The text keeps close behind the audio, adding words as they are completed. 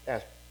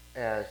as,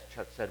 as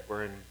Chuck said,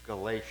 we're in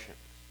Galatians,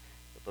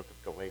 the book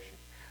of Galatians.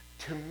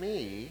 To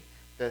me,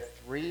 the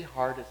three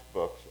hardest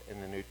books in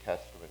the New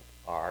Testament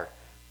are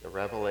the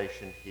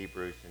Revelation,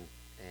 Hebrews,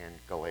 and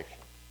Galatians.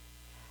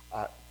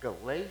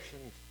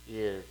 Galatians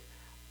is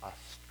a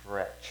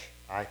stretch,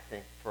 I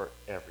think, for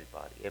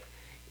everybody.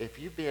 If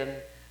you've been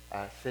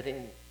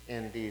sitting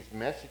in these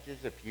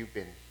messages, if you've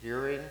been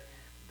hearing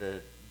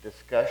the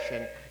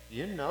discussion,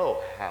 you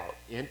know how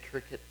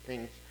intricate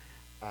things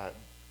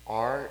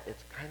are.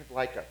 It's kind of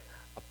like a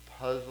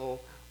puzzle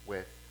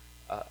with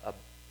a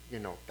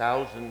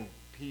thousand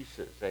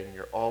pieces, and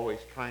you're always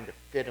trying to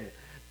fit them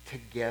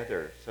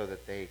together so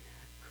that they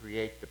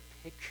create the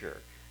picture,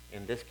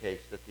 in this case,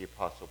 that the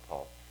Apostle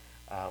Paul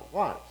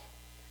wants.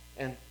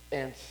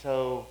 And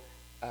so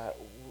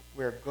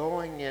we're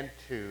going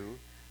into,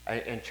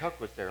 and Chuck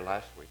was there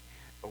last week,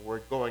 but we're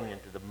going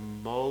into the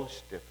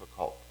most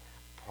difficult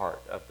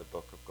part of the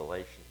book of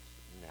Galatians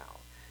now.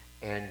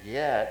 And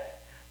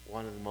yet,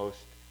 one of the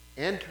most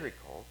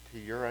integral to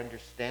your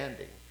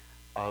understanding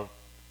of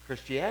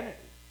Christianity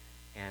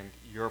and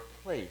your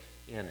place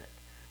in it.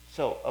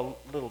 So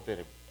a little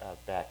bit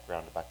of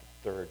background about the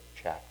third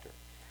chapter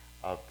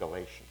of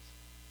Galatians.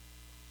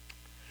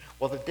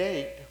 Well, the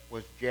date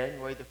was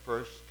January the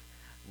 1st,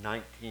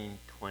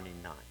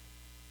 1929,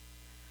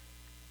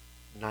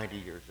 90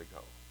 years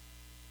ago.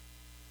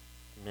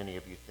 Many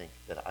of you think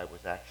that I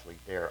was actually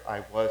there.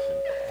 I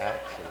wasn't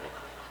actually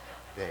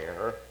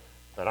there,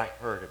 but I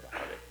heard about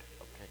it.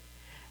 Okay,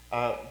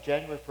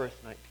 January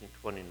 1st,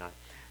 1929.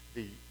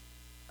 The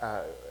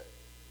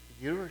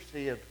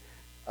University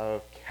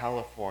of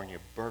California,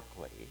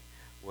 Berkeley,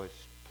 was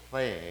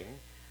playing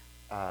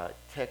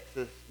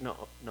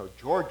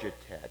Georgia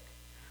Tech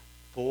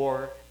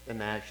for the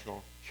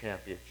national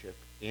championship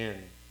in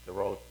the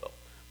Rose Bowl.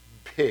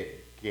 Big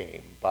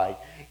game.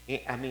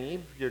 Even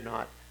if you're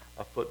not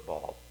a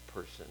football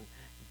person,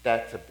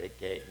 that's a big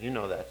game. You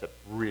know that's a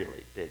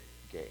really big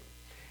game.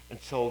 And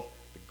so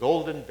the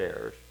Golden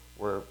Bears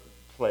were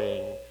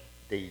playing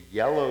the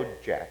Yellow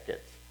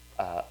Jackets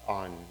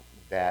on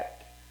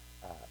that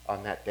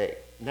day.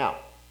 Now,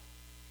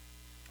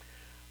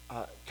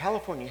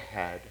 California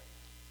had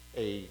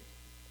a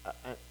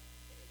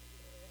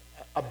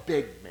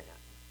big man.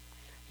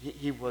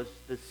 He was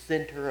the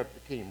center of the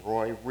team.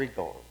 Roy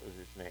Regal was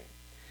his name.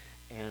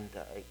 And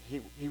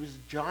he was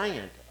a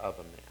giant of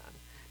a man,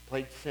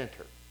 played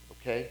center,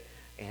 okay?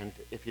 And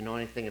if you know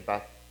anything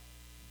about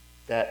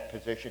that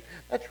position,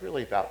 that's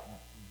really about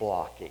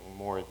blocking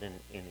more than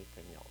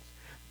anything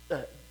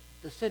else.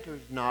 The center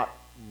is not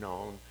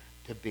known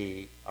to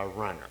be a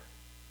runner,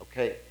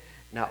 okay?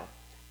 Now,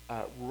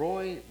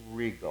 Roy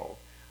Regal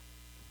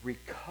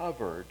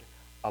recovered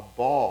a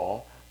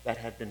ball that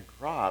had been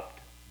dropped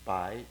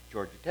by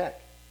Georgia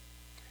Tech.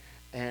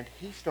 And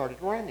he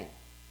started running.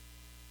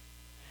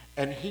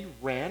 And he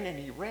ran and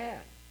he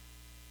ran.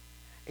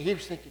 And he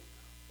was thinking,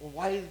 well,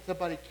 why isn't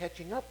somebody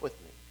catching up with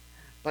me?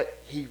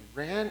 But he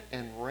ran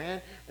and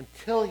ran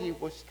until he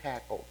was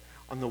tackled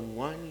on the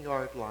 1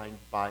 yard line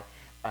by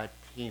a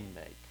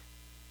teammate.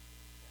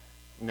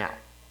 Now,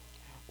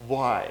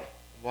 why?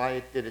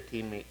 Why did a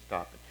teammate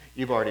stop him?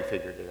 You've already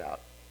figured it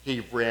out. He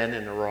ran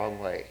in the wrong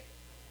way.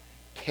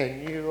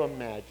 Can you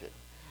imagine?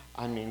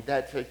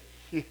 That's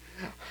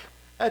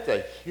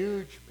a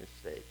huge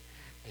mistake.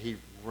 He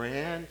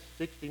ran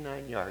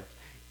 69 yards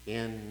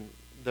in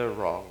the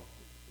wrong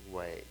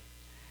way.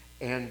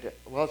 And,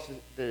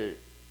 the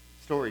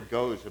story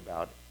goes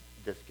about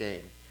this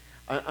game.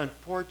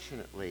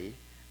 Unfortunately,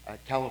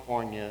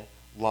 California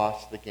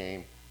lost the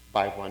game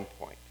by 1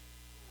 point.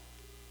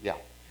 Yeah.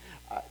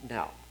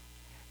 Now,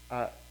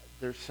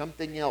 there's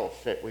something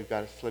else that we've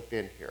got to slip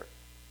in here.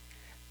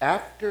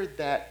 After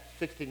that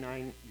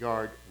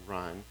 69-yard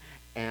run,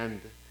 and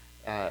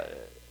the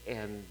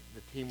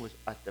team was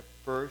at the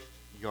first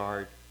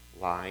yard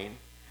line,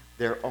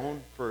 their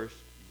own first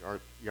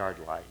yard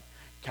line,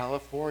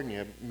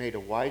 California made a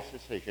wise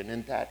decision,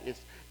 and that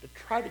is to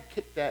try to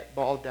kick that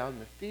ball down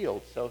the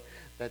field so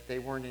that they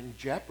weren't in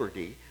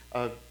jeopardy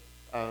of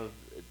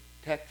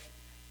Tech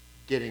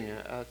getting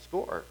a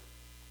score.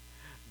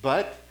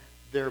 But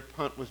their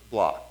punt was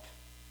blocked.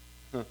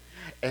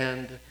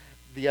 And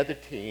the other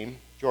team,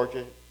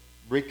 Georgia,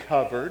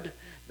 recovered.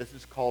 This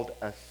is called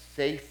a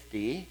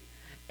safety,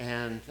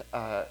 and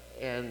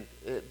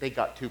they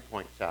got 2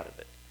 points out of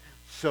it.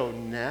 So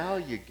now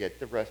you get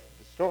the rest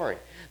of the story.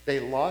 They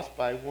lost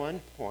by 1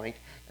 point,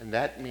 and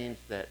that means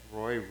that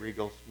Roy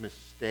Regal's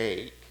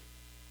mistake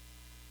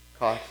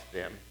cost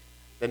them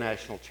the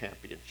national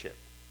championship.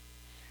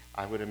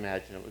 I would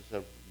imagine it was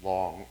a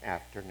long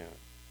afternoon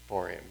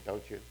for him,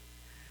 don't you?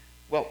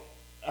 Well,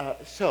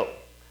 so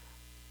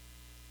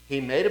he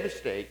made a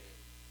mistake.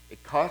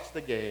 It cost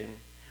the game.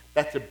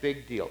 That's a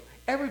big deal.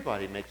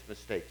 Everybody makes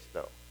mistakes,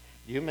 though.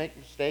 You make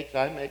mistakes.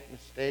 I make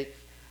mistakes.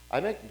 I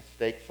make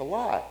mistakes a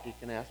lot. You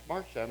can ask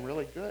Marcia. I'm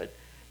really good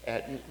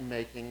at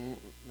making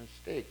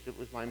mistakes. It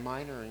was my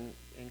minor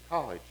in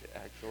college,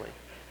 actually.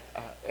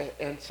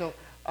 And so,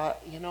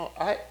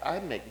 I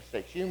make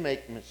mistakes. You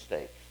make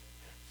mistakes.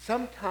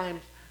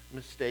 Sometimes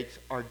mistakes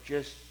are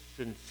just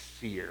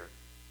sincere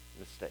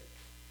mistakes.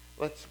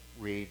 Let's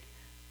read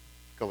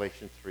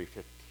Galatians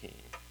 3:15.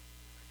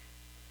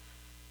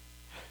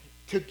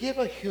 To give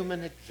a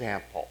human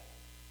example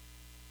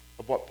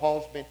of what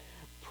Paul's been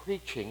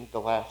preaching the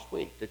last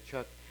week, that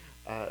Chuck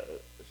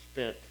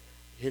spent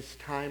his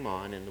time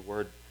on in the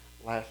Word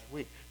last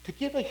week. To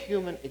give a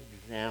human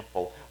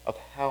example of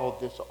how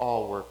this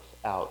all works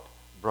out,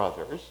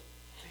 brothers,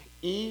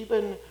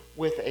 even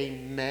with a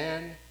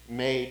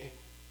man-made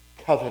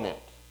covenant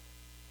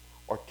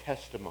or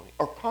testimony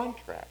or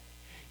contract,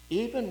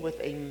 even with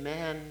a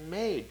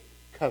man-made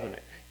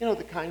covenant,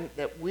 the kind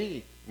that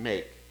we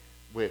make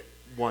with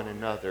one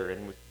another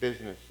and with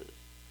businesses,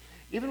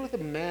 even with a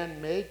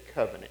man-made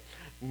covenant,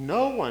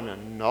 no one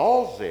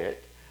annuls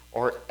it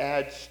or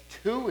adds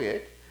to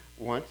it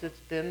once it's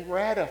been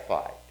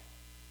ratified.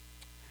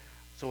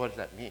 So what does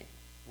that mean?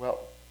 Well,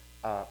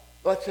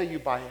 let's say you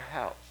buy a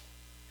house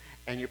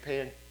and you're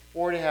paying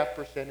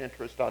 4.5%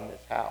 interest on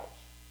this house.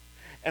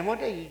 And one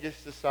day you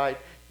just decide,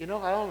 I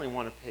only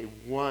want to pay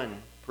 1%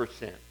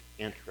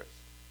 interest.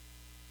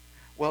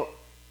 Well,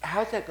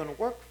 how's that going to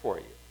work for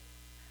you?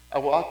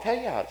 Well, I'll tell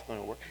you how it's going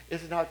to work.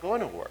 It's not going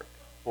to work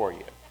for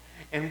you.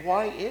 And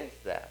why is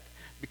that?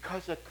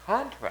 Because a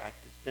contract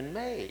has been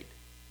made,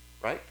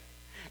 right?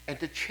 And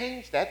to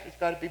change that, there's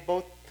got to be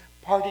both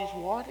parties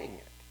wanting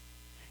it.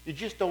 You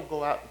just don't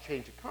go out and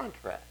change a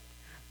contract.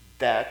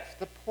 That's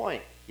the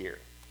point here.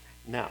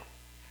 Now,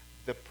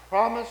 the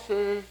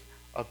promises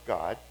of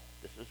God,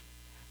 this is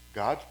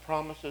God's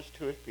promises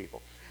to his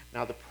people.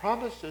 Now, the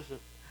promises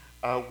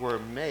were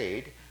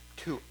made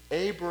to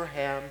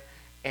Abraham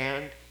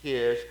and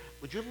his,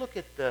 would you look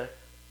at the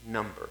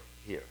number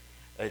here?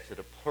 Is it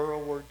a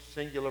plural word,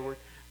 singular word?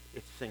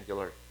 It's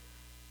singular.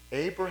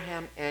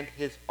 Abraham and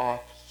his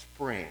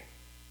offspring.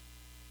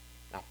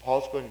 Now,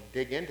 Paul's going to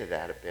dig into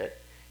that a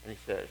bit, and he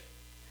says,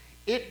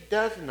 it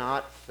does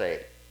not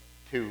say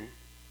to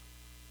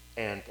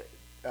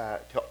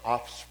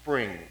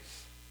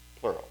offsprings,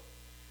 plural,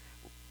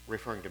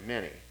 referring to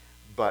many,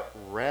 but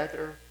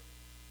rather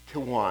to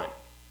one,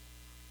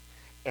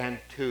 and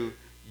to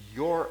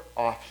your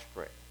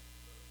offspring,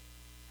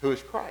 who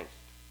is Christ.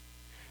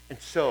 And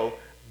so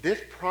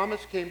this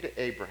promise came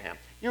to Abraham.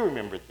 You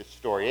remember this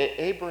story.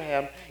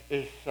 Abraham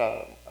is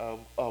a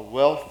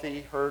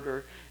wealthy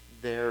herder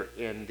there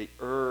in the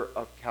Ur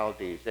of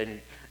Chaldees.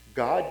 And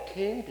God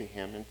came to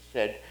him and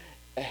said,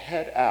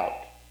 head out,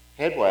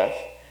 head west,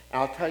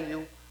 and I'll tell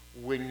you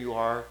when you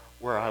are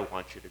where I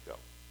want you to go.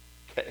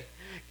 Okay?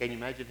 Can you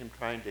imagine him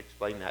trying to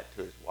explain that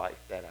to his wife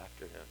that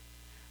afternoon?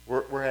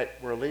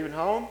 We're leaving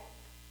home,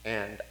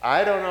 and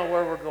I don't know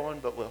where we're going,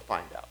 but we'll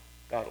find out.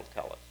 God will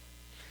tell us.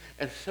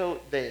 And so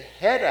they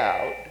head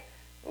out.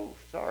 Oh,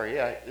 sorry,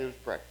 it was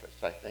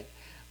breakfast, I think.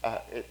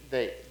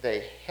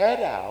 They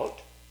head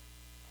out,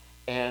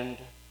 and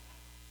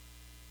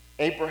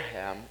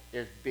Abraham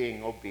is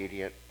being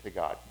obedient to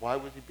God. Why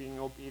was he being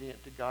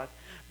obedient to God?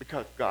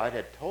 Because God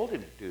had told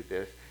him to do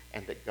this,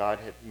 and that God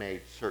had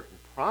made certain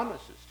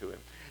promises to him.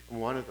 And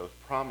one of those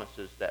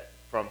promises that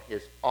from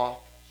his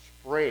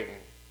offspring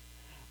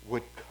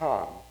would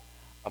come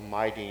a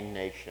mighty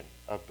nation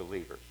of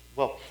believers.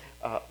 Well,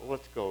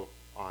 let's go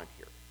on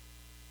here.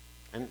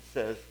 And it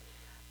says,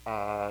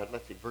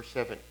 let's see, verse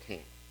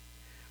 17.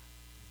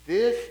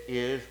 This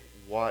is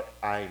what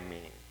I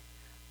mean.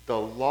 The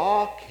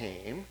law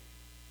came,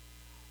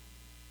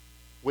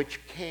 which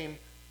came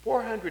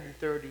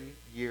 430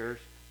 years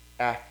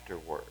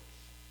afterwards.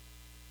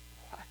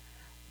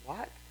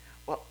 What?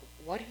 Well,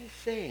 what he's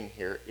saying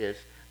here is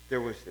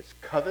there was this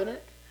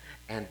covenant,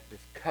 and this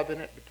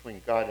covenant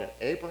between God and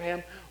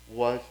Abraham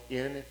was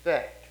in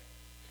effect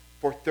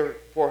for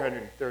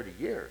 430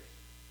 years.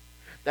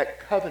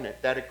 That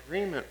covenant, that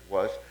agreement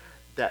was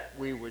that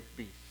we would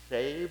be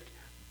saved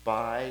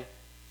by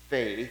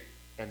faith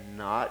and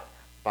not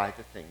by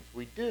the things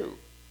we do,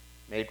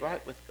 made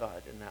right with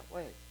God in that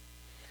way.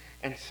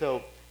 And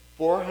so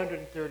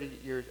 430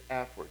 years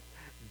afterwards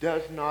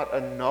does not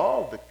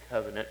annul the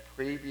covenant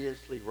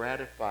previously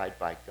ratified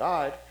by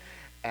God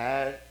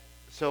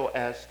so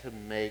as to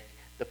make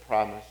the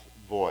promise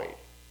void.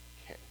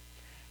 Okay.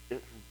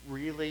 It's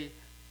really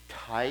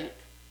tight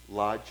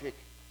logic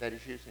that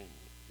he's using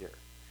here.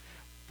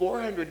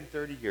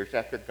 430 years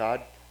after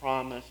God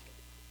promised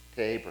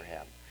to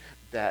Abraham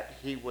that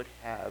he would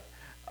have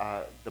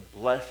the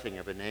blessing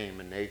of a name,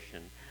 a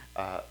nation,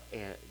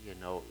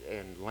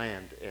 and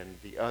land, and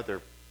the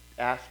other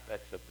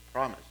aspects of the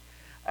promise.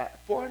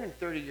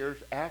 430 years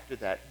after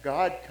that,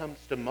 God comes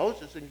to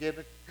Moses and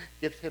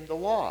gives him the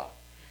law.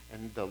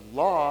 And the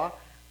law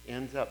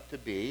ends up to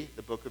be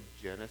the book of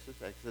Genesis,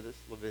 Exodus,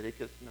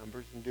 Leviticus,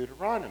 Numbers, and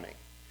Deuteronomy.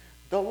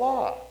 The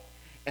law.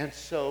 And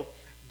so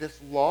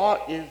this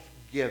law is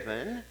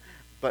given,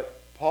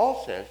 but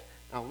Paul says,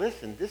 now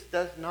listen, this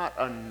does not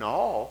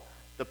annul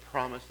the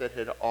promise that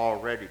had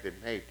already been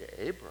made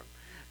to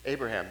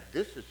Abraham.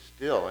 This is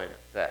still in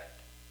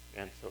effect.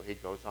 And so he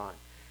goes on.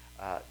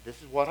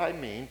 This is what I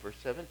mean, verse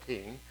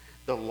 17.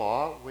 The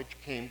law which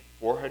came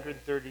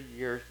 430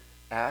 years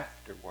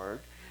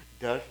afterward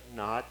does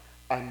not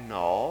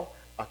annul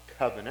a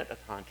covenant, a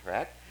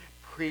contract,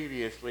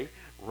 previously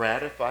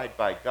ratified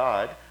by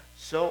God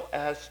so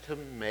as to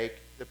make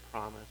the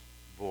promise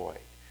void.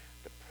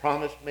 The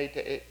promise made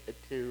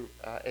to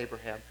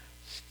Abraham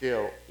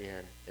still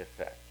in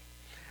effect.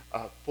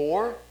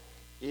 4,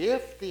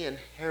 if the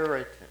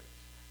inheritance,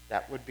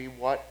 that would be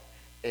what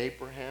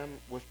Abraham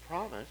was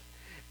promised,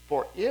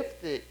 for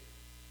if the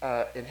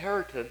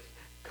inheritance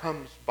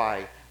comes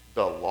by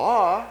the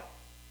law,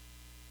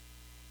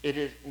 it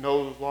is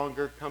no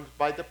longer comes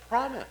by the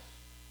promise.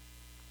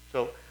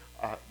 So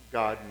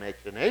God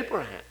makes an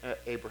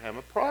Abraham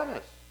a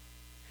promise.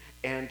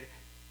 And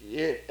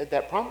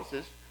that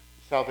promises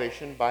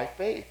salvation by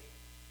faith.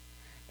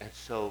 And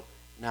so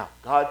now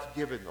God's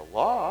given the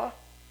law,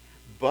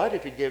 but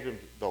if he gives him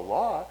the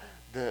law,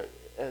 the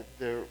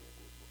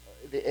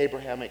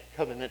Abrahamic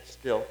covenant's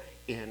still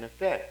in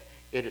effect.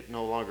 It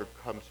no longer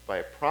comes by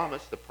a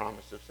promise, the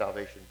promise of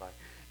salvation by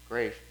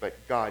grace, but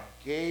God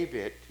gave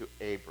it to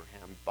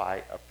Abraham by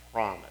a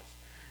promise,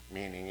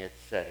 meaning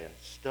it's set in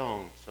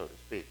stone, so to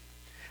speak.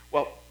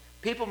 Well,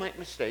 people make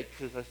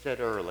mistakes, as I said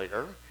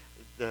earlier.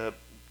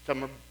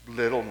 Some are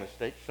little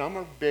mistakes, some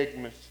are big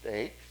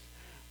mistakes.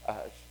 There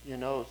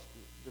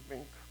have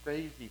been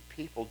crazy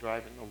people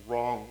driving the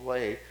wrong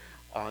way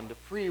on the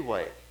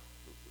freeway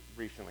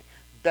recently.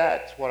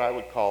 That's what I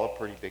would call a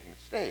pretty big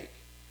mistake.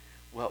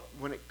 Well,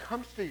 when it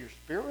comes to your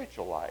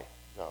spiritual life,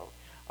 though,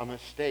 a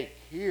mistake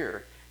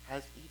here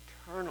has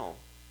eternal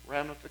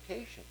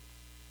ramifications.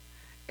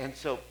 And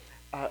so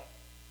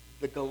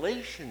the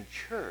Galatian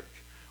church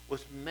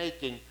was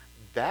making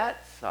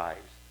that size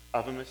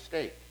of a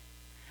mistake.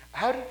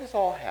 How did this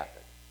all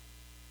happen?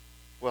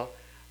 Well,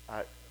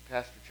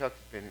 Pastor Chuck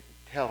has been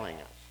telling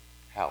us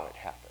how it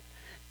happened.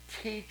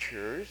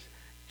 Teachers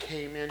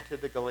came into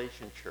the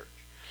Galatian church.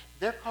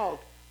 They're called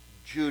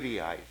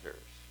Judaizers.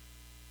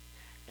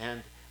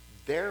 And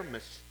their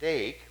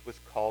mistake was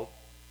called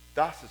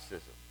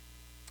Docetism.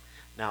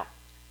 Now,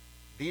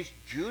 these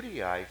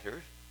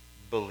Judaizers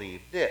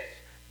believed this.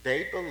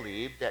 They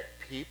believed that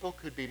people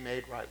could be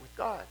made right with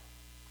God.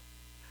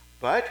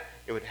 But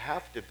it would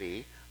have to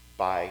be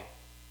by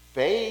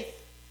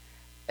faith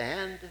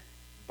and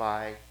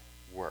by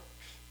works.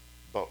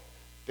 Both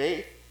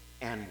faith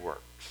and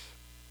works.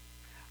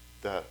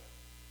 The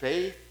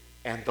faith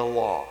and the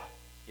law,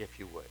 if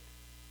you would.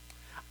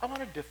 I want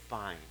to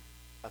define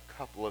a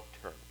couple of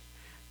terms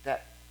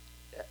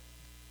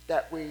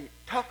that we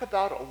talk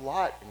about a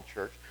lot in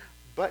church,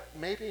 but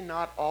maybe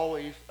not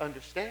always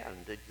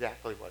understand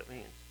exactly what it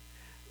means.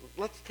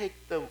 Let's take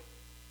the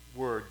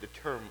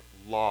term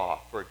law,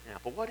 for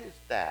example. What is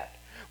that?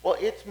 Well,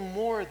 it's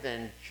more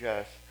than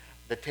just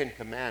the Ten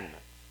Commandments.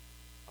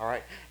 All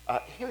right?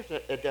 Here's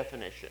a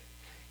definition.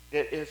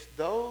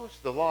 The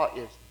law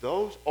is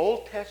those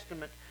Old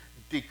Testament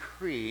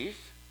decrees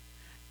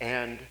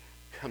and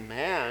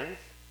commands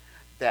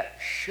that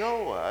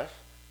show us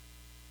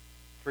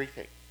three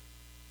things.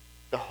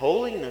 The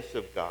holiness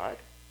of God,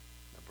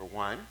 number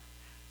one,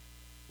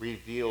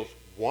 reveals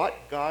what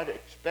God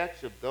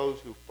expects of those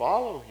who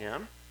follow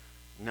him,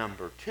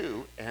 number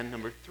two, and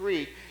number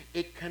three,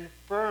 it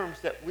confirms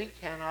that we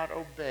cannot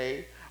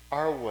obey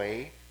our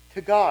way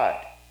to God.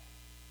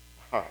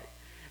 All right.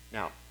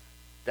 Now,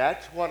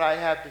 that's what I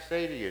have to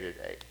say to you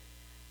today,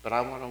 but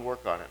I want to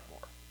work on it more.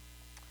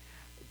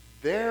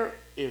 There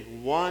is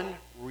one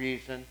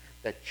reason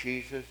that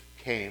Jesus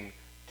came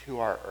to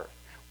our earth.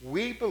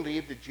 We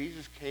believe that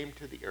Jesus came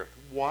to the earth.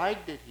 Why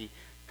did he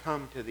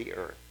come to the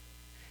earth?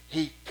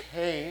 He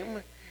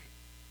came,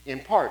 in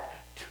part,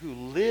 to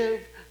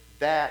live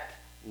that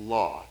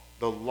law,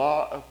 the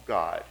law of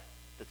God,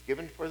 that's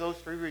given for those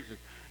three reasons.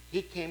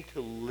 He came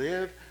to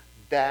live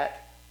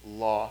that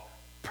law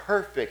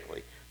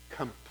perfectly,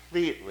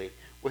 completely,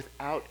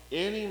 without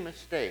any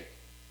mistake.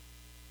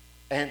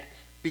 And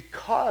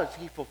because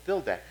he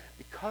fulfilled that,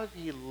 because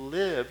he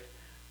lived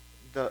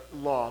the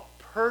law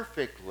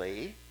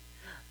perfectly,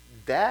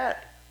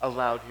 that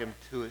allowed him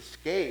to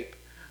escape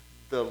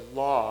the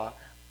law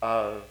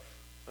of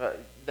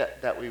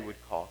that we would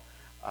call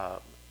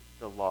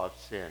the law of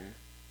sin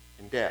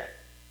and death.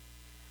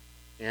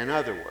 In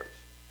other words,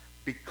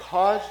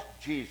 because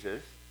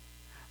Jesus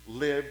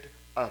lived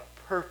a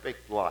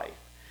perfect life,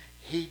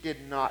 he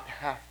did not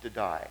have to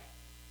die.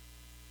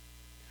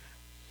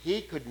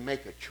 He could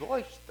make a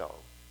choice, though,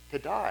 to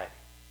die.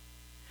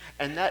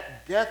 And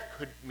that death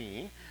could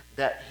mean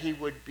that he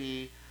would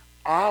be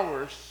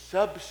our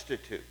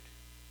substitute.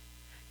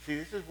 See,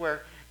 this is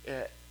where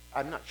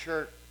I'm not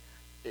sure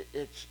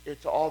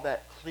it's all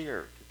that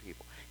clear to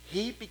people.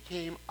 He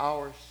became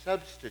our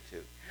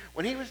substitute.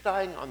 When he was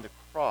dying on the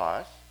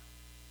cross,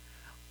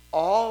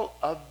 all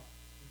of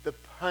the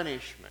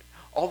punishment,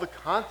 all the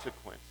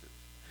consequences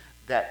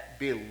that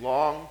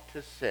belong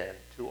to sin,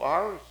 to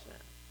our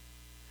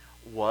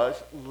sin,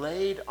 was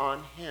laid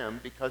on him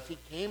because he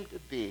came to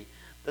be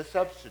the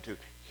substitute.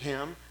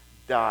 Him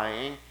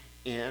dying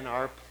in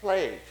our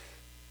place.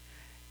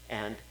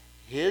 And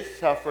his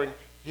suffering,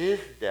 his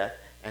death,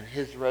 and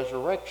his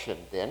resurrection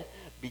then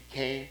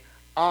became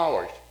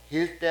ours.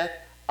 His death,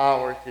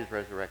 ours. His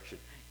resurrection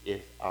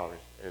is ours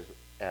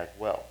as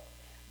well.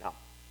 Now,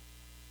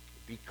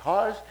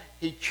 because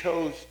he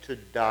chose to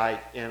die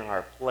in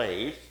our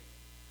place,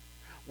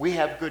 we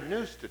have good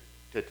news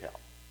to tell.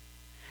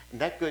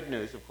 And that good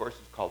news, of course,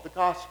 is called the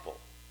gospel.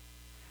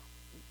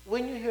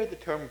 When you hear the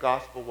term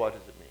gospel, what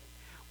does it mean?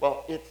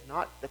 Well, it's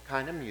not the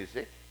kind of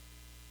music.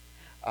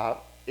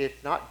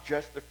 It's not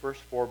just the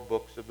first 4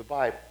 books of the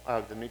Bible,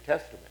 of the New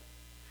Testament.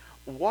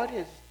 What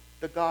is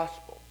the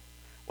gospel?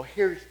 Well,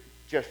 here's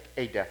just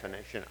a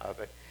definition of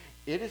it.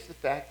 It is the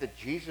fact that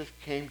Jesus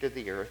came to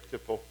the earth to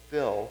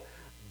fulfill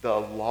the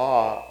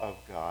law of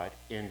God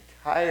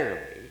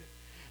entirely,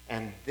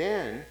 and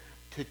then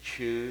to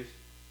choose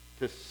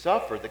to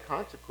suffer the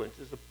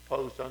consequences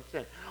imposed on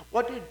sin.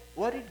 What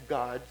did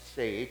God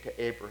say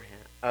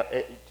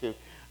to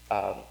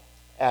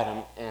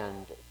Adam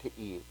and to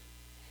Eve?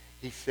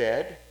 He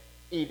said,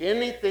 eat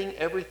anything,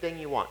 everything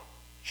you want.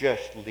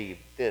 Just leave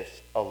this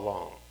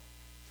alone.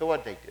 So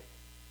what did they do?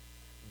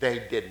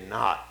 They did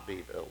not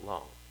leave it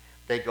alone.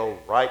 They go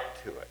right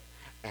to it.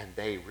 And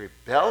they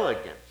rebel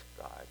against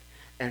God.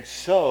 And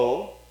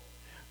so,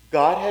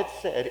 God had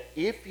said,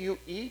 if you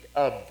eat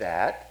of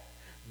that,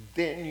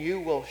 then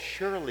you will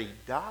surely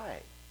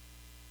die.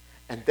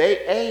 And they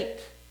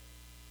ate.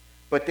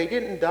 But they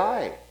didn't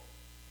die.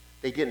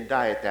 They didn't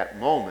die at that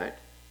moment,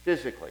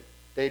 physically.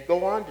 They'd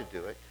go on to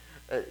do it.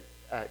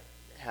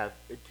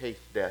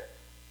 Taste death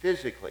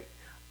physically.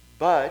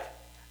 But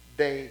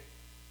they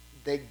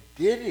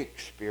did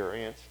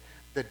experience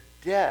the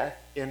death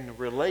in the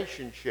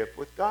relationship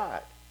with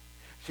God.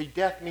 See,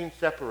 death means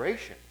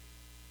separation.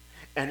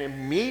 And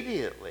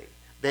immediately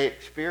they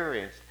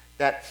experienced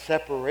that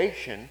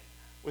separation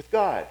with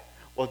God.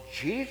 Well,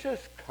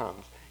 Jesus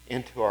comes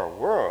into our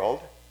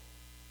world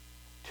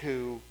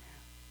to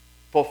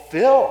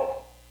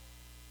fulfill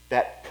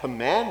that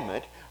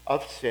commandment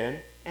of sin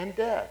and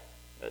death.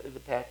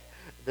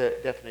 The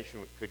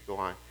definition could go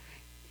on.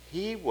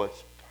 He was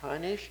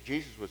punished,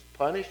 Jesus was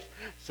punished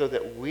so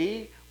that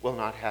we will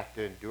not have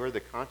to endure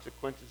the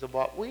consequences of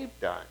what we've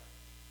done.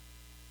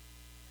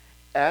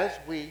 As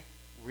we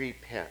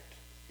repent,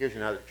 here's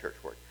another church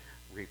word,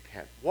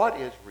 repent. What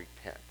is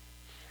repent?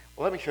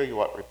 Well, let me show you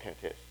what repent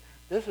is.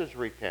 This is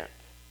repent.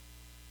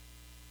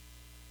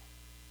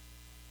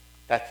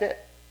 That's it.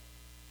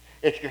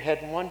 It's you're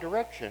heading one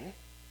direction,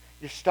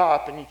 you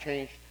stop and you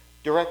change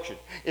direction.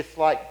 It's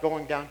like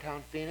going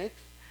downtown Phoenix,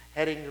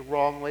 heading the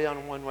wrong way on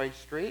a one-way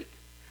street.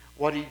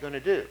 What are you going to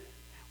do?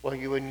 Well,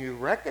 when you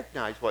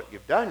recognize what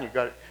you've done, you've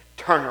got to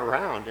turn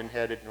around and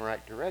head in the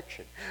right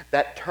direction.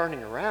 That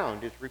turning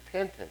around is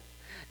repentance.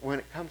 When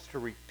it comes to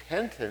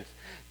repentance,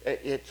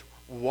 it's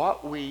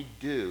what we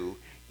do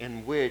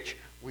in which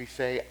we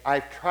say,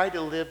 I've tried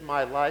to live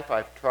my life,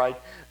 I've tried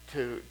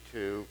to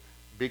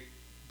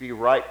be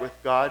right with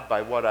God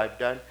by what I've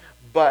done,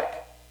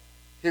 but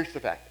here's the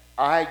fact.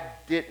 I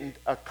didn't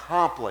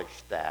accomplish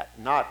that,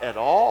 not at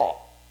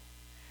all.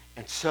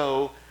 And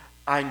so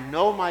I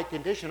know my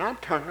condition. I'm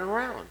turning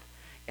around,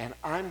 and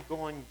I'm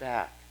going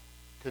back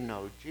to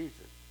know Jesus.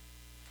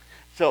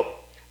 So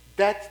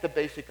that's the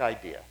basic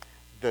idea.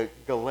 The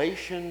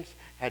Galatians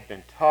had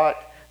been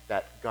taught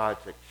that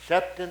God's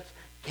acceptance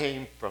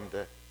came from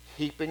the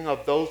keeping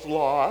of those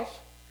laws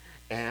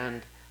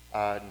and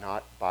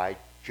not by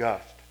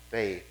just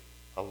faith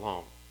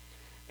alone.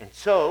 And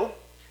so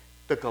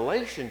the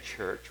Galatian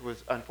church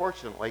was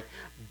unfortunately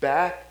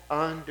back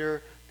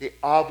under the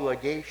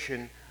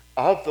obligation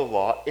of the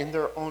law in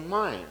their own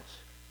minds.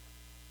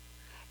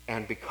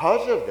 And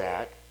because of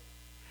that,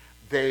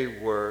 they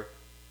were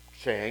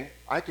saying,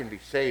 I can be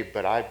saved,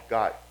 but I've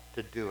got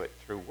to do it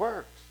through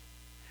works.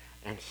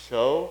 And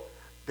so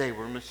they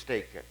were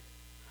mistaken.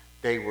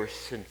 They were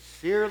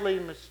sincerely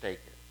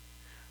mistaken.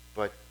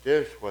 But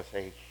this was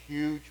a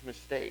huge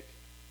mistake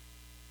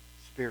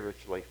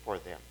spiritually for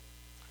them.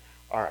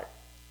 All right.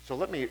 So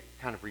let me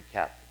kind of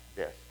recap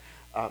this.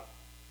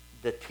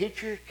 The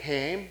teacher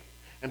came,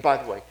 and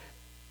by the way,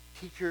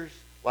 teachers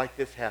like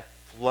this have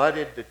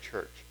flooded the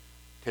church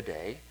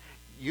today.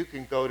 You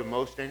can go to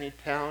most any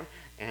town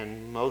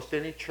and most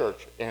any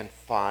church and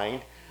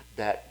find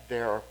that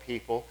there are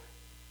people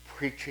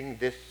preaching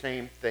this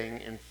same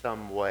thing in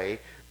some way,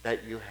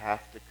 that you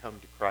have to come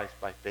to Christ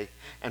by faith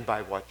and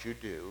by what you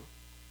do.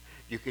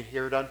 You can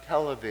hear it on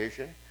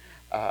television,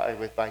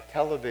 by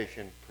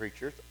television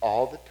preachers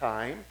all the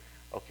time,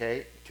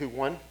 okay, to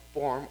one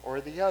form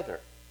or the other.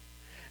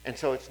 And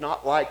so it's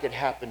not like it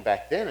happened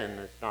back then and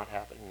it's not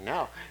happening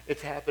now.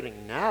 It's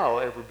happening now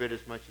every bit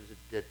as much as it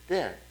did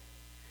then.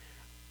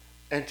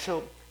 And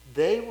so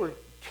they were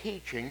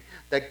teaching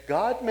that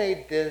God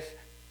made this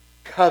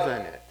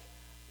covenant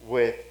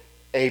with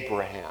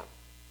Abraham.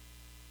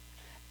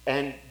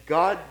 And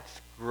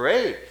God's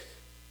grace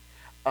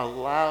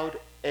allowed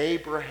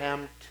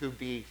Abraham to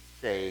be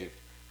saved.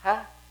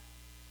 How?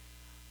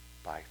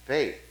 By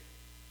faith.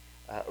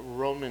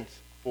 Romans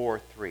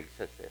 4:3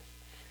 says this.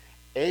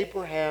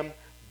 Abraham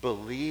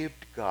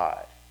believed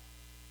God,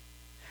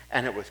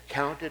 and it was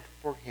counted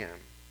for him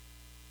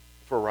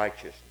for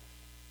righteousness.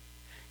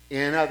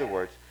 In other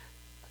words,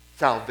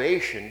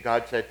 salvation,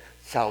 God said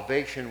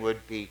salvation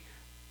would be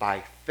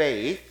by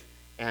faith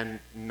and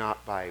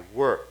not by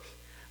works.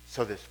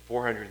 So this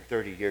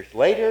 430 years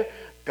later,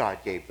 God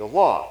gave the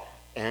law.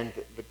 And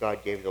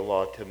God gave the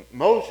law to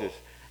Moses.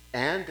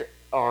 And,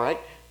 all right,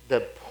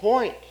 the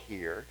point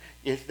here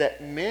is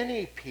that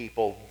many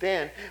people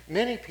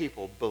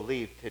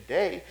believe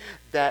today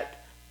that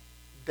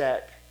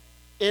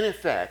in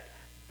effect,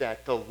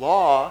 that the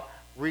law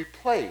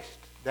replaced,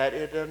 that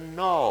it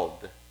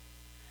annulled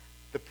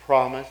the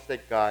promise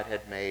that God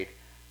had made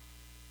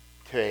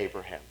to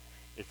Abraham.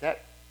 Is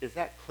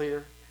that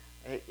clear?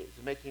 Is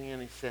it making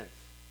any sense?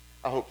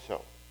 I hope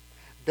so.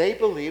 They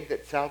believed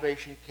that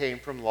salvation came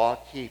from law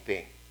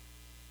keeping.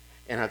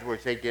 In other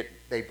words,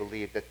 they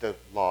believed that the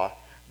law,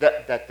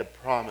 that the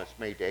promise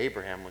made to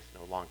Abraham was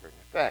no longer in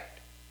effect.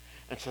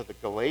 And so the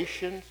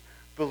Galatians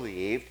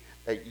believed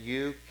that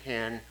you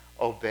can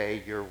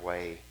obey your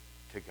way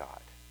to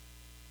God.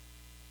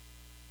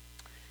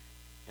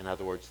 In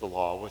other words, the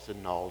law was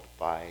annulled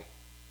by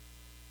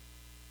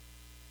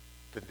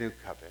the new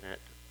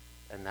covenant,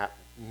 and that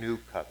new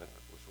covenant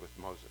was with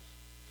Moses.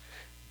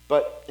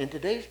 But in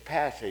today's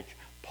passage,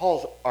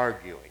 Paul's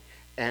arguing,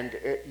 and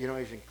he's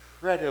an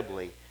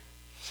incredibly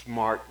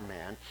smart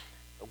man,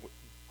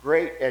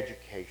 great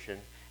education,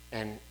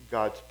 and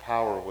God's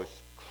power was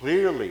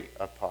clearly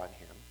upon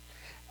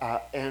him.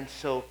 And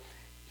so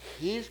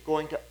he's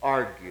going to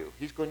argue.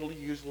 He's going to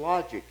use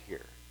logic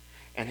here.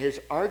 And his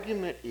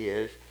argument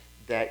is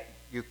that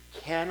you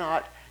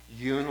cannot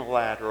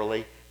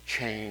unilaterally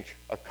change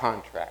a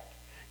contract.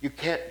 You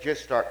can't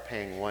just start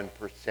paying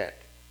 1%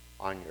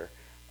 on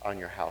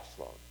your house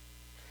loan.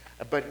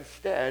 But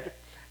instead,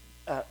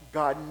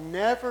 God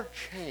never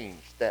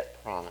changed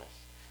that promise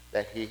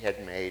that he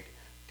had made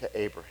to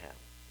Abraham.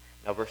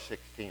 Now, verse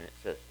 16, it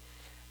says,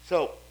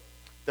 so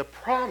the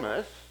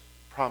promises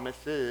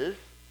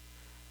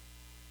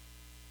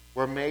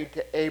were made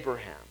to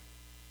Abraham,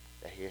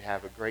 that he'd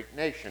have a great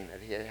nation,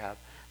 that he'd have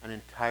an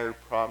entire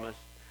promised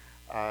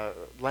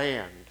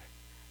land,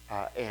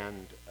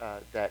 and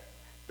that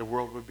the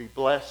world would be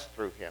blessed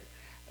through him.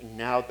 And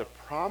now the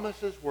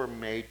promises were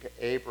made to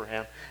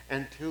Abraham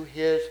and to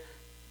his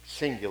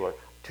singular,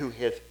 to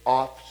his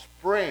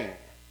offspring.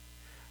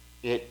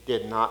 It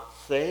did not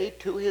say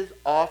to his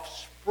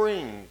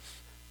offsprings,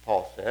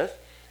 Paul says,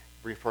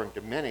 referring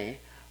to many,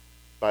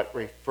 but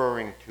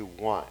referring to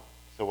one.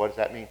 So what does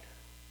that mean?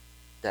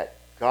 That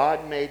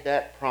God made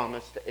that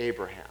promise to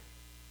Abraham,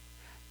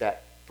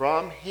 that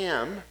from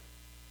him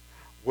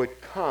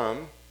would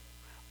come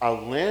a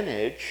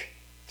lineage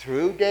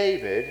through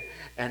David,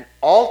 and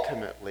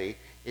ultimately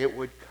it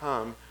would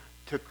come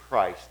to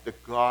Christ, the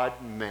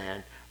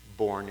God-man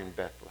born in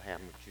Bethlehem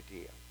of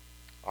Judea.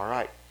 All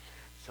right,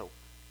 so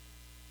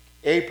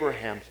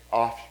Abraham's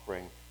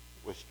offspring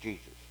was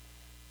Jesus.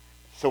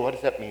 So what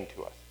does that mean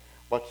to us?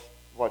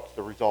 What's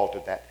the result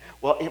of that?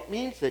 Well, it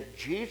means that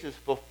Jesus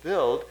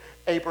fulfilled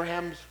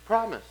Abraham's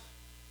promise,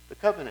 the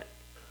covenant,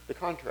 the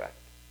contract.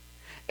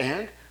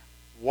 And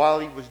while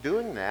he was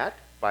doing that,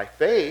 by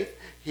faith,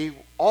 he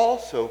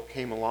also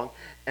came along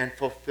and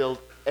fulfilled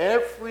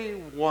every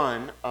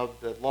one of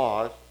the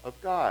laws of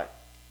God.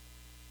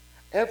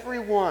 Every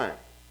one.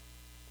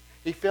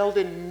 He failed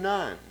in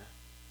none.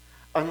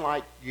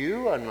 Unlike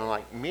you,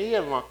 unlike me,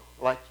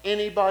 unlike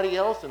anybody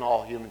else in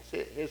all human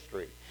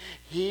history.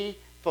 He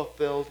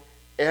fulfilled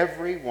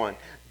every one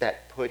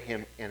that put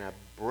him in a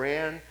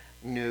brand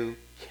new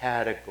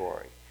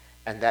category.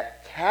 And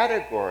that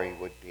category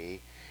would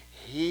be,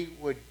 he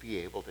would be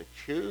able to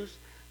choose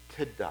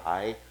to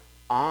die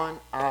on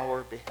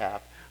our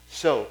behalf.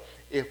 So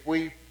if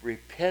we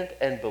repent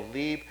and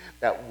believe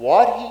that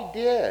what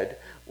he did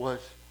was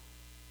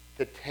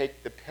to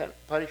take the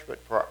punishment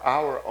for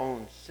our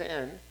own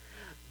sin,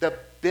 the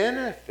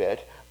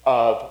benefit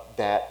of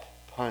that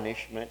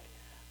punishment,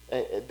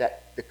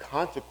 that the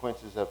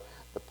consequences of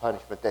the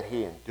punishment that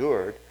he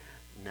endured,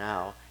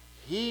 now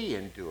he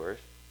endures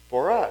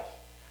for us.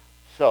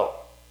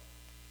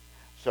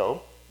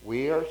 So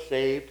we are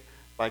saved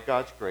by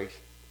God's grace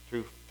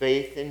through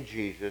faith in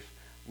Jesus,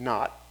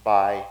 not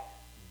by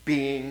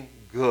being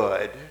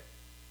good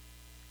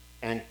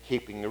and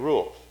keeping the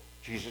rules.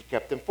 Jesus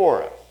kept them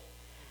for us.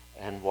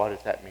 And what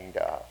does that mean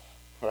to us?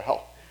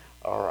 Well,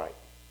 all right.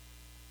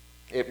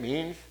 It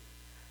means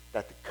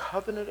that the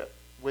covenant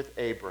with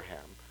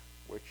Abraham,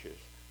 which is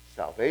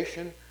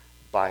salvation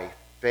by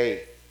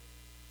faith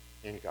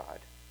in God,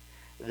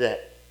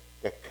 that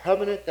the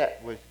covenant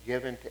that was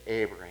given to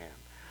Abraham,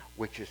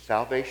 which is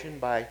salvation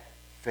by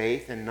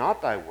faith and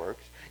not by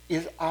works,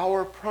 is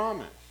our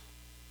promise.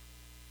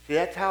 See,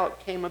 that's how it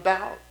came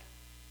about.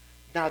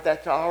 Now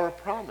that's our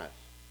promise.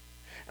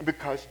 And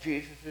because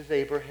Jesus is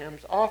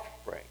Abraham's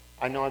offspring.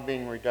 I know I'm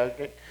being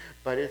redundant,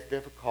 but it's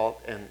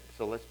difficult, and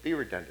so let's be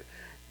redundant.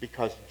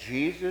 Because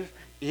Jesus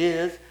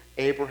is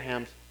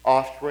Abraham's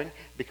offspring,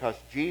 because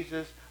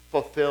Jesus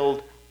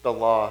fulfilled the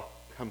law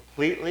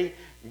completely,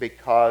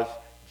 because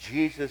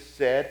Jesus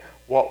said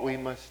what we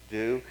must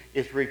do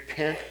is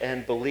repent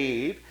and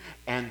believe,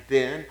 and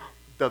then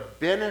the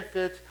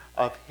benefits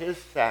of his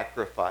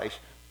sacrifice,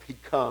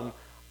 become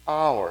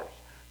ours.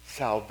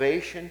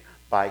 Salvation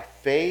by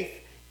faith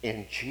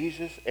in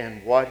Jesus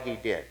and what he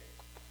did.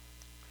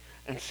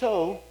 And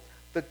so,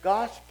 the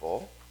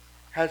gospel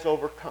has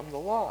overcome the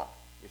law,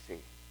 you see.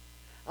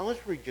 Now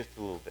let's read just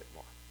a little bit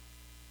more.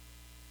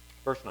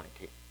 Verse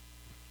 19.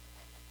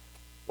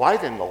 Why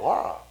then the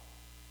law?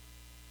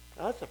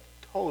 Now that's a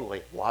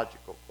totally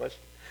logical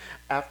question.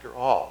 After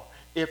all,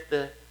 if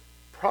the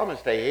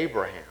promise to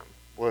Abraham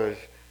was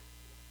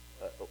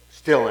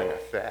still in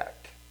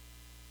effect,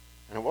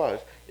 and it was,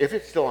 if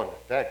it's still in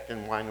effect,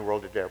 then why in the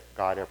world did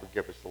God ever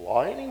give us the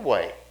law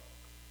anyway?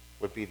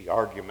 Would be the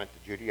argument the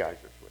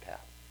Judaizers would have.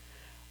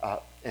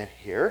 And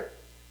here,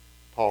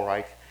 Paul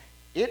writes,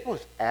 it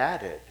was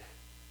added,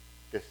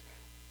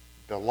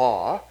 the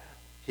law,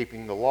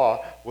 keeping the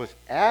law, was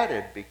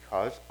added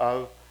because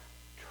of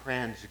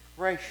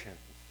transgressions.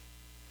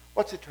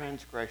 What's a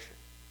transgression?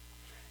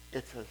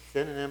 It's a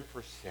synonym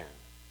for sin.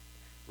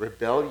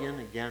 Rebellion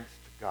against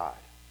God.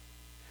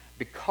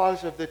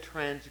 Because of the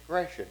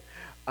transgression.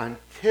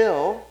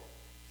 Until,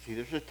 see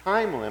there's a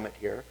time limit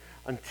here,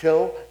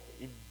 until,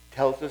 he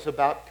tells us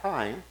about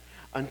time,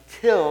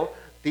 until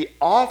the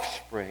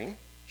offspring,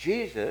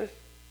 Jesus,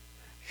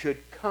 should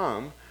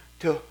come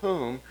to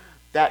whom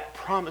that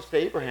promise to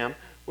Abraham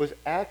was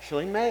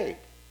actually made.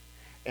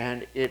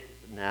 And it's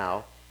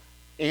now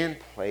in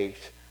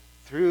place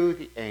through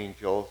the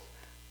angels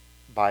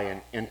by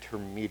an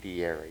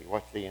intermediary.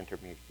 What's the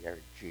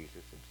intermediary?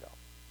 Jesus himself.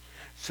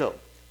 So,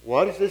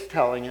 what is this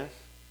telling us?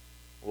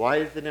 Why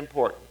is it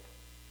important?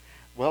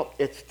 Well,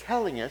 it's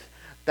telling us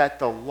that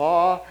the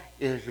law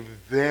is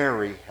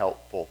very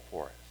helpful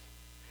for us.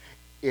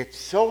 It's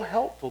so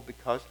helpful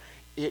because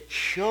it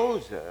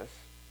shows us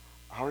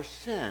our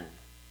sin.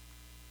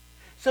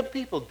 Some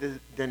people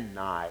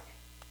deny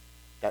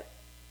that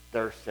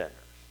they're sinners.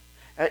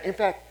 In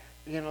fact,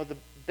 the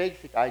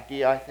basic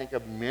idea I think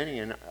of many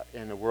in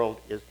the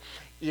world is,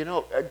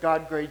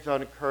 God grades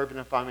on a curve, and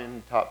if I'm in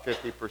the top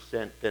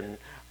 50%, then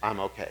I'm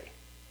okay.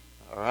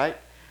 All right?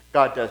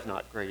 God does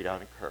not grade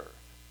on a curve.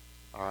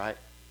 All right?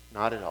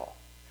 Not at all.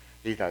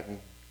 He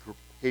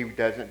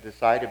doesn't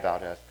decide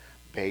about us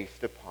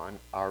based upon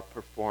our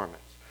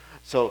performance.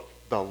 So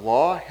the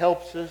law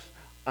helps us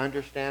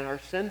understand our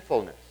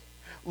sinfulness.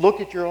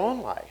 Look at your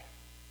own life.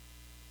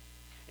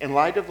 In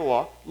light of the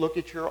law, look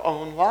at your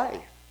own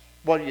life.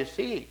 What do you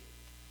see?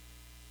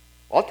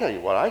 I'll tell you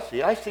what I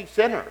see. I see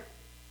sinner.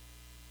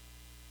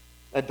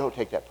 And don't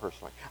take that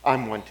personally.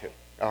 I'm one too.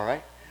 All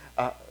right?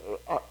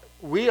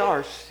 We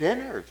are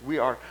sinners. We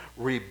are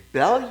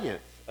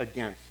rebellious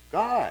against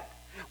God.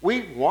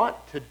 We want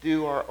to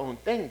do our own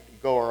thing,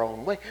 go our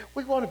own way.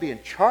 We want to be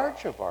in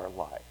charge of our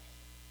lives.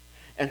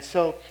 And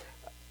so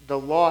the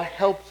law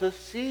helps us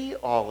see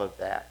all of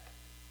that.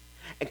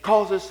 It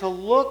calls us to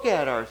look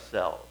at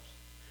ourselves.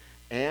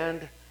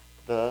 And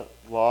the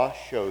law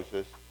shows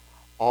us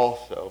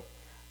also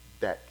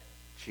that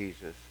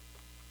Jesus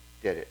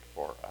did it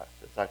for us,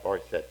 as I've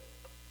already said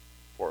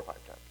 4 or 5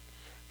 times.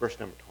 Verse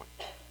number 20.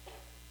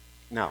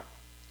 Now,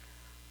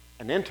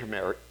 an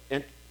intermediary,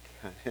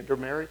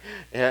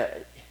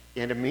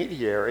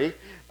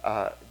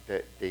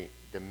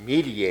 the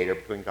mediator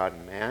between God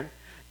and man,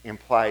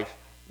 implies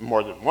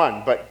more than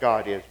one, but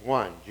God is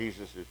one.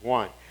 Jesus is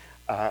one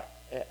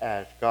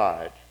as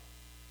God.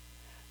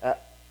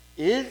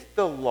 Is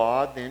the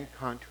law then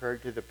contrary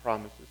to the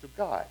promises of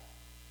God?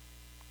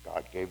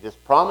 God gave this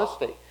promise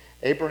to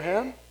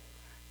Abraham,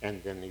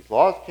 and then these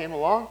laws came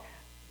along.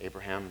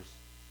 Abraham's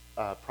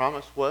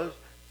promise was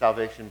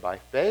salvation by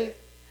faith,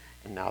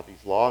 and now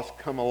these laws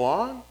come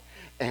along.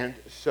 And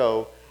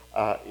so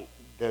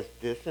does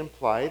this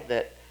imply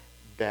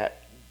that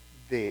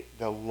the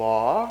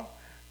law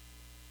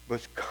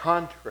was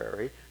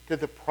contrary to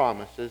the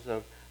promises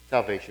of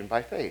salvation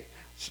by faith?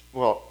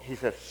 Well, he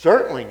says,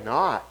 certainly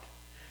not.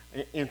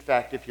 In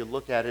fact, if you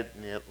look at it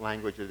in the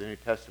language of the New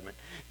Testament,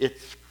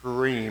 it's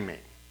screaming.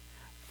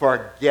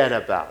 Forget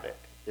about it,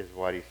 is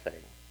what he's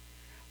saying.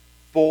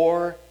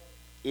 For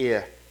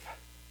if.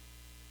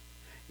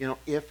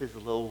 If is a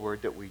little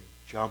word that we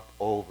jump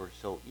over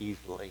so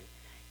easily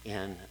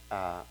in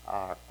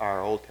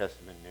our Old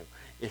Testament and New.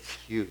 It's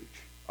huge,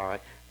 all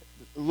right?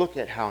 Look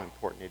at how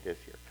important it is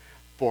here.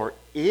 For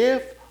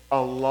if a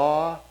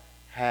law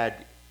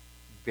had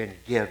been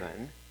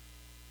given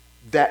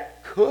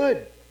that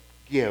could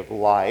give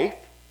life,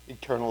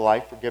 eternal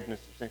life, forgiveness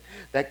of sin,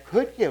 that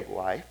could give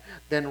life,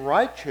 then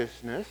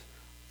righteousness,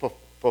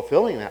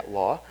 fulfilling that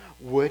law,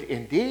 would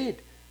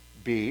indeed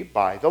be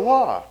by the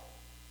law.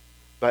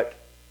 But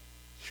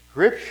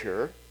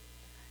Scripture,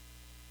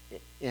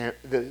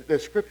 the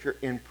Scripture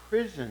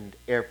imprisoned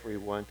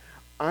everyone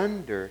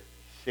under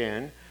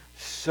sin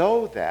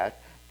so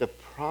that the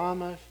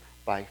promise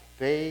by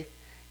faith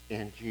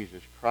in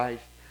Jesus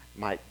Christ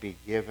might be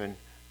given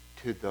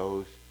to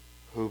those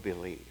who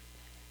believe.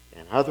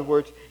 In other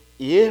words,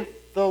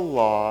 if the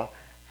law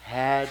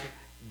had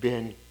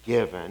been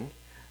given,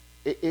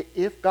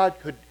 if God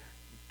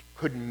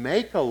could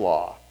make a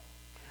law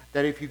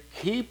that if you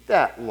keep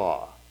that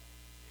law,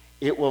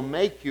 it will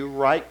make you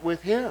right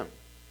with Him.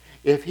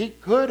 If he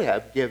could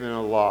have given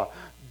a law,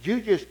 you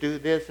just do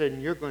this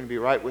and you're going to be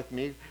right with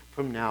me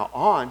from now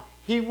on,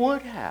 he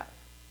would have.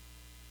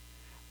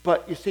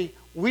 But you see,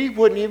 we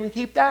wouldn't even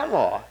keep that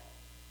law.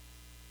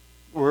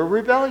 We're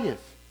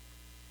rebellious.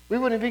 We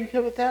wouldn't even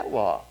keep that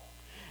law.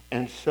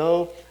 And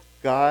so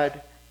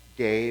God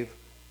gave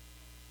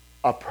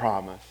a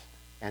promise.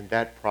 And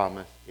that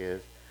promise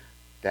is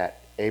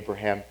that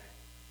Abraham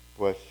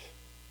was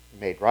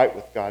made right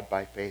with God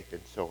by faith,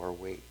 and so are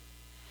we.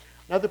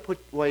 Another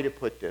way to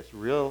put this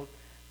real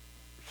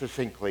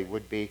succinctly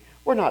would be,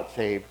 we're not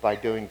saved by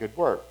doing good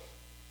works.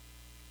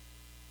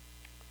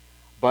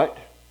 But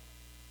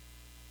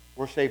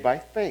we're saved by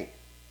faith.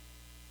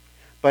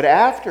 But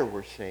after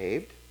we're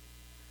saved,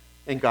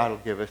 then God will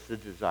give us the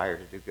desire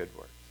to do good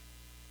works.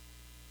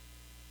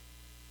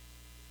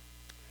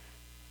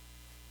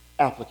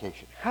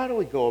 Application. How do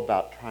we go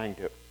about trying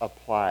to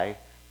apply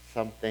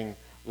something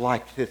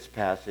like this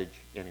passage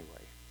anyway?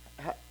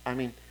 I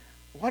mean,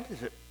 what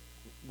does it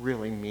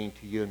really mean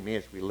to you and me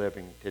as we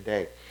living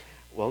today?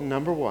 Well,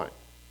 number one,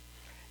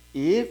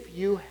 if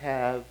you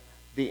have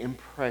the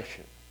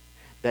impression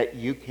that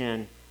you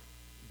can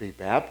be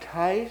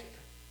baptized,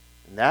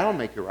 and that'll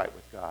make you right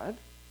with God,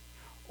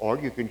 or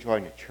you can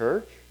join a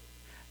church,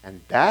 and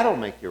that'll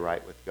make you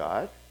right with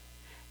God,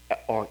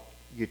 or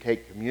you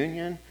take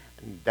communion,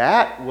 and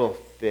that will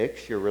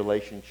fix your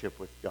relationship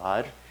with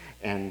God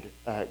and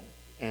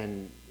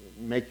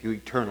make you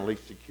eternally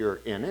secure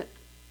in it.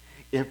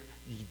 If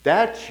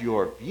that's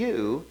your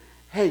view,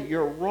 hey,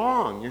 you're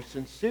wrong. You're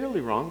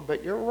sincerely wrong,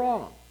 but you're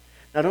wrong.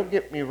 Now, don't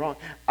get me wrong.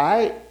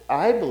 I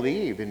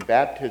believe in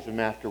baptism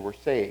after we're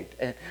saved,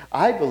 and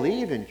I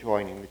believe in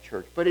joining the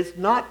church, but it's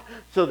not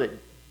so that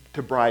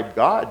to bribe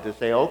God to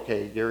say,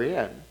 okay, you're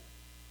in.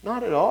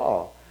 Not at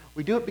all.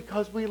 We do it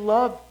because we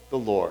love the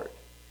Lord,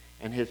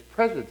 and his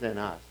presence in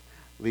us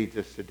leads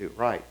us to do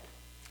right.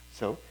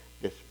 So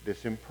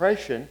this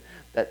impression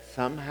that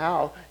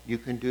somehow you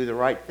can do the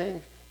right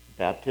things,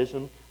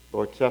 baptism,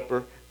 Lord's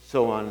Supper,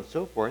 so on and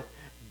so forth,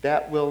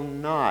 that will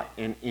not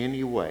in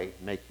any way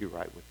make you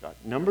right with God.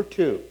 Number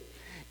two,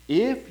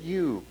 if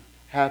you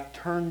have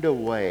turned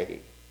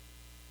away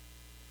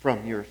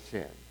from your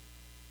sin,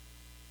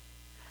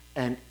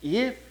 and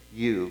if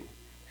you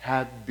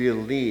have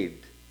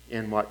believed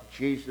in what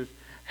Jesus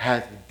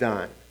has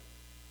done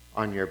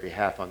on your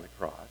behalf on the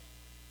cross,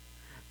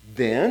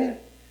 then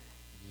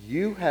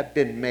you have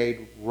been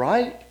made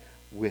right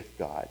with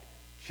God,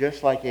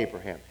 just like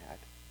Abraham had.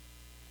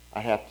 I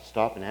have to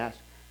stop and ask,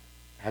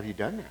 have you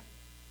done that?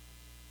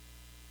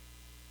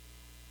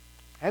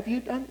 Have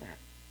you done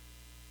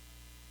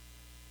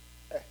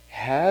that?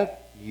 Have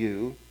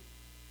you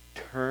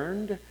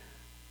turned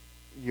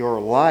your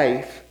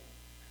life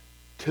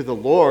to the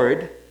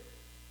Lord,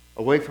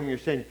 away from your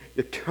sin?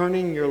 You're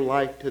turning your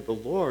life to the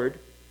Lord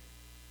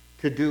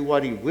to do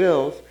what he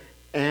wills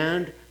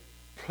and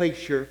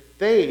place your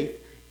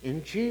faith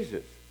in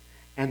Jesus.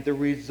 And the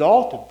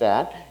result of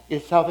that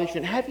is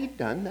salvation. Have you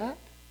done that?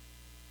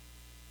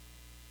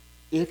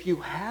 If you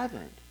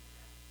haven't,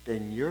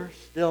 then you're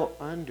still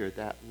under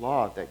that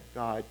law that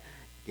God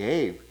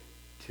gave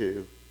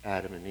to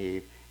Adam and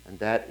Eve, and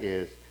that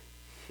is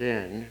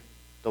sin,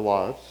 the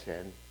law of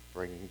sin,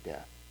 bringing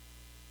death.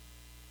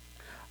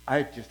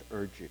 I just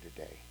urge you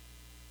today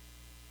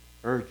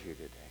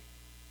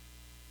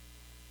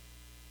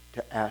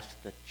to ask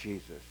that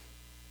Jesus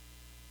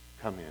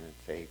come in and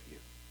save you.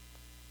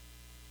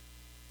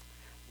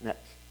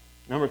 Next,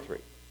 number 3.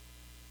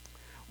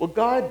 Will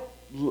God,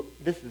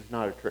 this is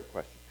not a trick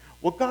question,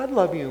 will God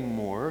love you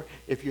more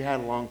if you had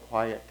a long,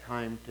 quiet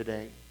time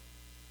today?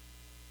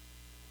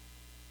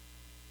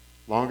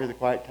 Longer the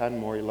quiet time, the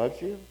more he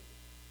loves you?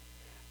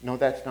 No,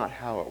 that's not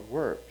how it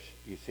works,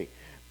 you see,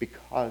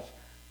 because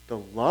the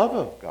love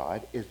of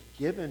God is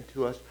given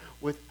to us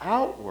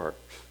without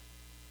works,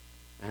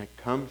 and it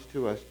comes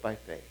to us by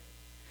faith.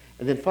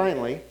 And then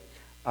finally,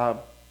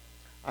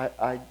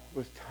 I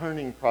was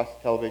turning across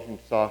the television,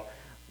 saw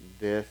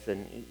this,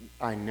 and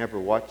I never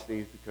watch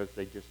these because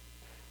they just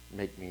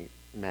make me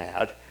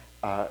mad.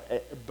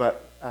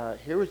 But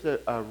here was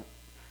a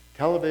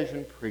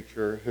television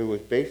preacher who was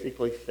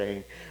basically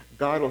saying,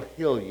 God will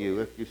heal you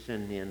if you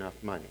send me enough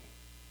money.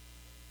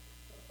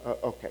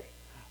 Okay.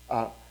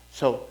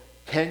 So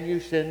can you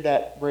send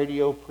that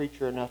radio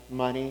preacher enough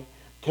money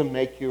to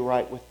make you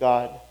right with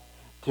God,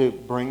 to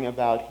bring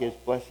about his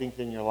blessings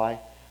in your life?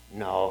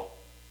 No,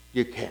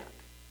 you can't.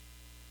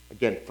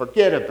 Again,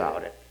 forget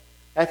about it.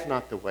 That's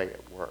not the way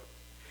it works.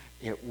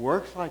 It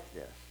works like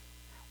this.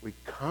 We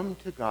come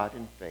to God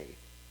in faith,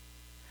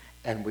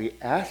 and we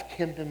ask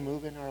him to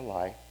move in our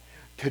life,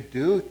 to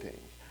do things,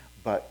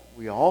 but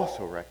we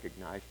also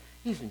recognize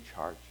he's in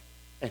charge,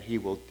 and he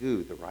will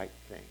do the right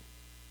thing.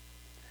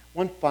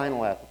 One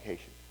final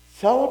application.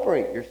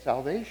 Celebrate your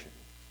salvation.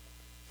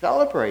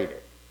 Celebrate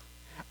it.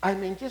 I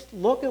mean, just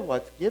look at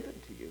what's given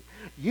to you.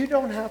 You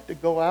don't have to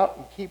go out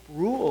and keep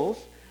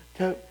rules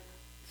to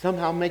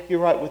somehow make you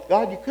right with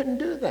God. You couldn't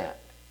do that.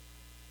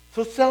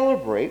 So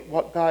celebrate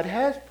what God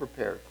has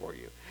prepared for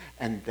you.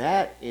 And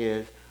that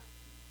is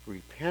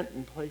Repent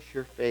and place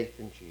your faith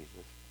in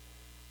Jesus,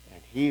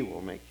 and he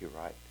will make you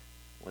right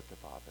with the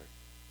Father.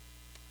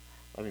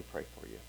 Let me pray for you.